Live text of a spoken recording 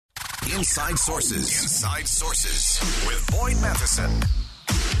Inside Sources. Inside Sources with Boyd Matheson.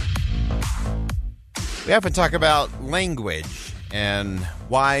 We often talk about language and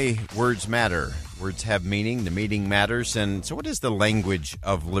why words matter. Words have meaning. The meaning matters. And so what is the language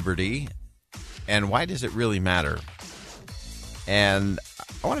of liberty? And why does it really matter? And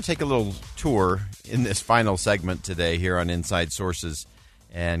I want to take a little tour in this final segment today here on Inside Sources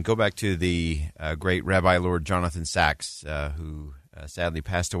and go back to the great Rabbi Lord Jonathan Sacks, who sadly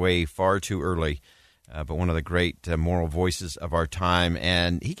passed away far too early, but one of the great moral voices of our time.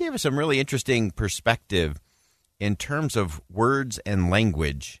 And he gave us some really interesting perspective in terms of words and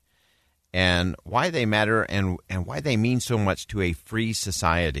language and why they matter and why they mean so much to a free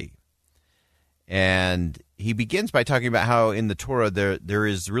society. And he begins by talking about how in the Torah there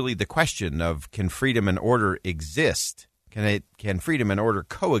is really the question of, can freedom and order exist? Can freedom and order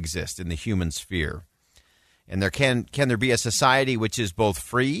coexist in the human sphere? And can there be a society which is both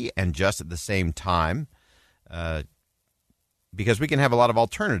free and just at the same time? Because we can have a lot of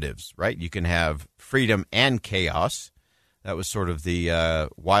alternatives, right? You can have freedom and chaos. That was sort of the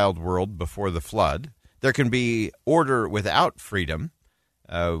wild world before the flood. There can be order without freedom,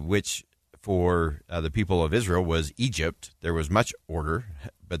 which for the people of Israel was Egypt. There was much order,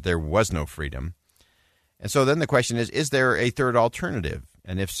 but there was no freedom. And so then the question is there a third alternative?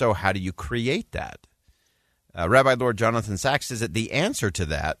 And if so, how do you create that? Rabbi Lord Jonathan Sacks says that the answer to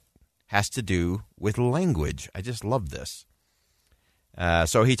that has to do with language. I just love this.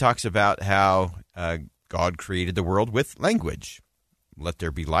 So he talks about how God created the world with language. Let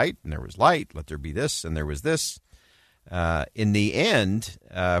there be light, and there was light. Let there be this, and there was this. In the end,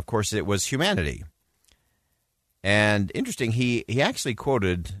 of course, it was humanity. And interesting, he actually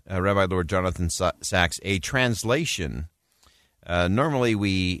quoted Rabbi Lord Jonathan Sacks a translation. Normally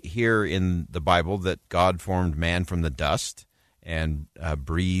we hear in the Bible that God formed man from the dust and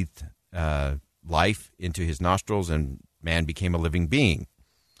breathed life into his nostrils, and man became a living being.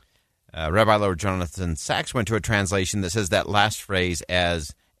 Rabbi Lord Jonathan Sacks went to a translation that says that last phrase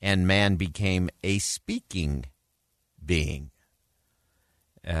as, and man became a speaking being.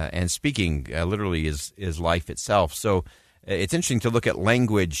 And speaking literally is life itself. So it's interesting to look at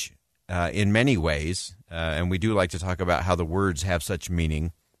language in many ways, and we do like to talk about how the words have such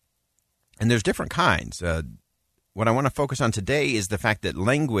meaning. And there's different kinds. What I want to focus on today is the fact that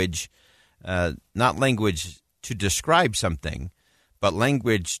language, not language to describe something, but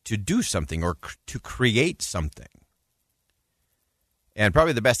language to do something or to create something. And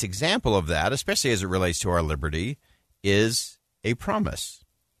probably the best example of that, especially as it relates to our liberty, is a promise.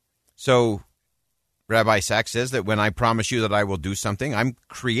 So Rabbi Sacks says that when I promise you that I will do something, I'm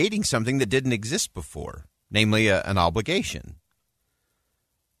creating something that didn't exist before, namely an obligation.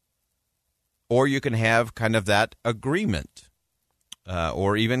 Or you can have kind of that agreement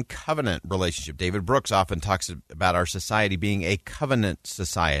or even covenant relationship. David Brooks often talks about our society being a covenant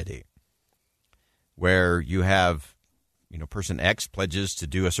society where you have, person X pledges to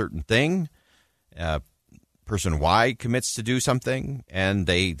do a certain thing, person Y commits to do something, and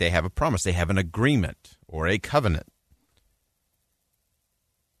they have a promise. They have an agreement or a covenant.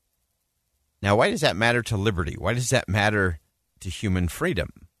 Now, why does that matter to liberty? Why does that matter to human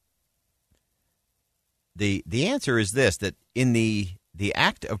freedom? The answer is this, that in the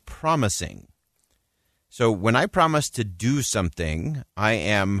act of promising, so when I promise to do something, I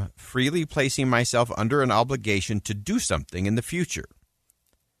am freely placing myself under an obligation to do something in the future.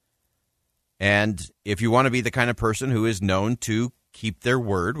 And if you want to be the kind of person who is known to keep their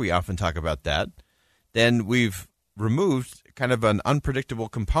word, we often talk about that, then we've removed kind of an unpredictable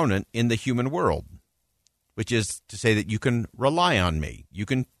component in the human world, which is to say that you can rely on me, you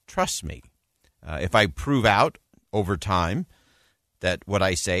can trust me. If I prove out over time that what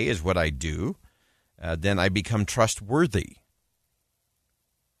I say is what I do, then I become trustworthy.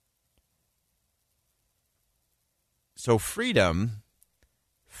 So freedom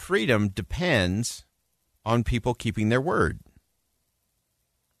depends on people keeping their word.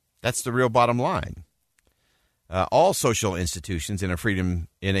 That's the real bottom line. All social institutions in a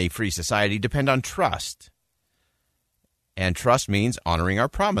free society depend on trust. And trust means honoring our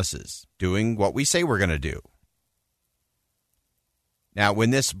promises, doing what we say we're going to do. Now,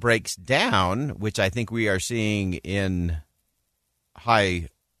 when this breaks down, which I think we are seeing in high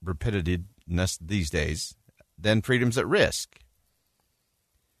repetitiveness these days, then freedom's at risk.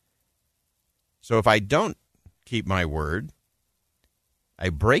 So if I don't keep my word, I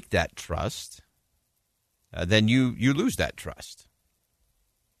break that trust, then you lose that trust.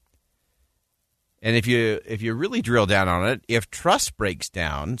 And if you really drill down on it, if trust breaks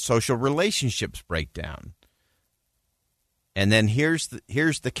down, social relationships break down. And then here's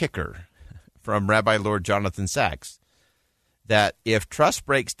the kicker from Rabbi Lord Jonathan Sacks, that if trust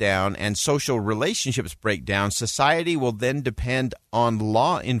breaks down and social relationships break down, society will then depend on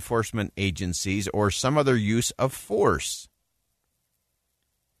law enforcement agencies or some other use of force.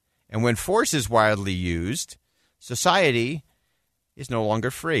 And when force is widely used, society is no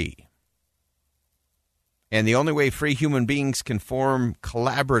longer free. And the only way free human beings can form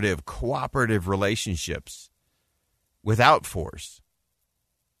collaborative, cooperative relationships without force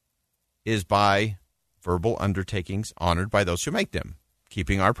is by verbal undertakings honored by those who make them,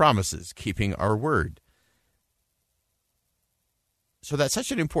 keeping our promises, keeping our word. So that's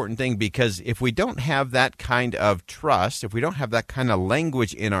such an important thing, because if we don't have that kind of trust, if we don't have that kind of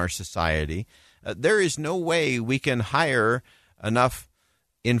language in our society, there is no way we can hire enough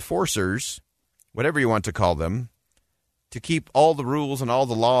enforcers, whatever you want to call them, to keep all the rules and all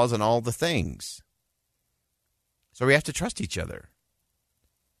the laws and all the things. So we have to trust each other.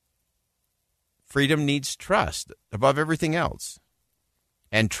 Freedom needs trust above everything else.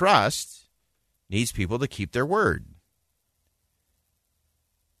 And trust needs people to keep their word.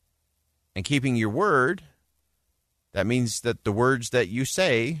 And keeping your word, that means that the words that you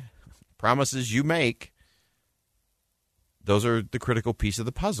say, promises you make, those are the critical piece of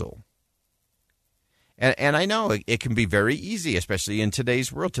the puzzle. And I know it can be very easy, especially in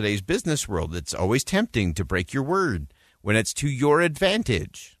today's world, today's business world. It's always tempting to break your word when it's to your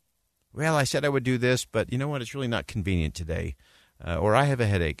advantage. Well, I said I would do this, but you know what? It's really not convenient today. Or I have a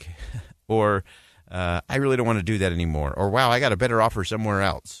headache. Or I really don't want to do that anymore. Or, wow, I got a better offer somewhere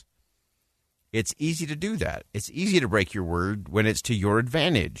else. It's easy to do that. It's easy to break your word when it's to your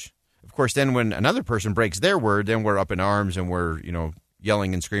advantage. Of course, then when another person breaks their word, then we're up in arms and we're,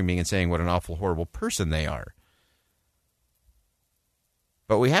 yelling and screaming and saying what an awful, horrible person they are.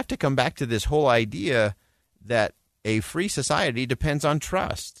 But we have to come back to this whole idea that a free society depends on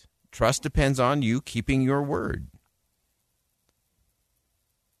trust. Trust depends on you keeping your word.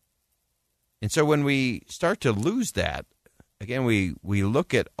 And so when we start to lose that, again, we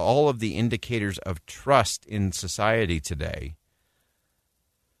look at all of the indicators of trust in society today,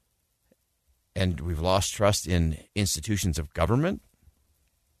 and we've lost trust in institutions of government.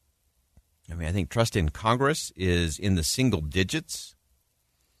 I think trust in Congress is in the single digits.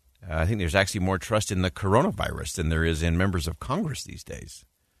 I think there's actually more trust in the coronavirus than there is in members of Congress these days.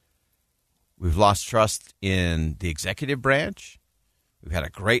 We've lost trust in the executive branch. We've had a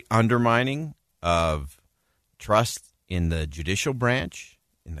great undermining of trust in the judicial branch,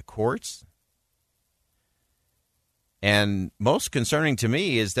 in the courts. And most concerning to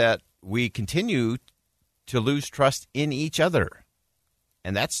me is that we continue to lose trust in each other.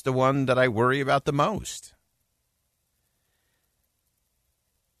 And that's the one that I worry about the most.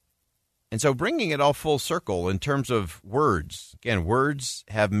 And so bringing it all full circle in terms of words, again, words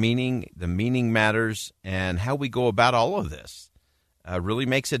have meaning, the meaning matters, and how we go about all of this really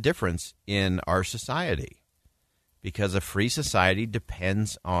makes a difference in our society, because a free society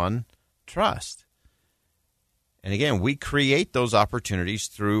depends on trust. And again, we create those opportunities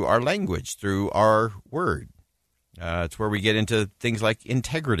through our language, through our word. It's where we get into things like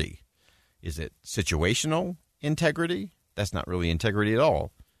integrity. Is it situational integrity? That's not really integrity at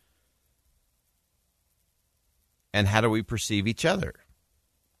all. And how do we perceive each other?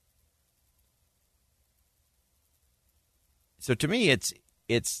 So to me,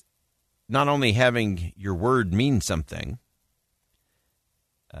 it's not only having your word mean something,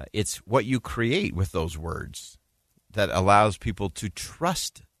 it's what you create with those words that allows people to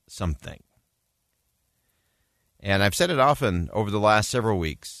trust something. And I've said it often over the last several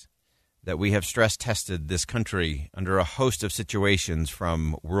weeks that we have stress tested this country under a host of situations,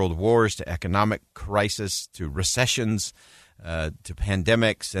 from world wars to economic crisis to recessions to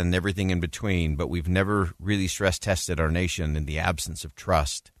pandemics and everything in between. But we've never really stress tested our nation in the absence of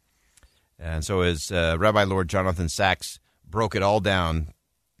trust. And so as Rabbi Lord Jonathan Sacks broke it all down,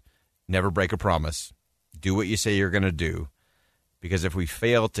 never break a promise. Do what you say you're going to do. Because if we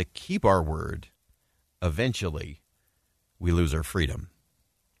fail to keep our word, eventually, we lose our freedom.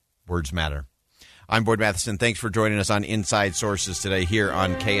 Words matter. I'm Boyd Matheson. Thanks for joining us on Inside Sources today here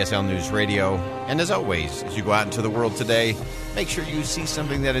on KSL News Radio. And as always, as you go out into the world today, make sure you see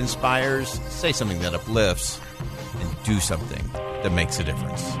something that inspires, say something that uplifts, and do something that makes a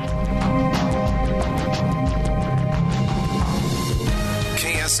difference.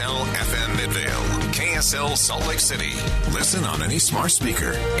 KSL FM Midvale, KSL Salt Lake City. Listen on any smart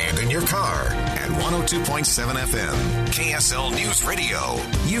speaker and in your car at 102.7 FM. KSL News Radio,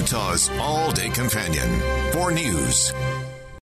 Utah's all-day companion for news,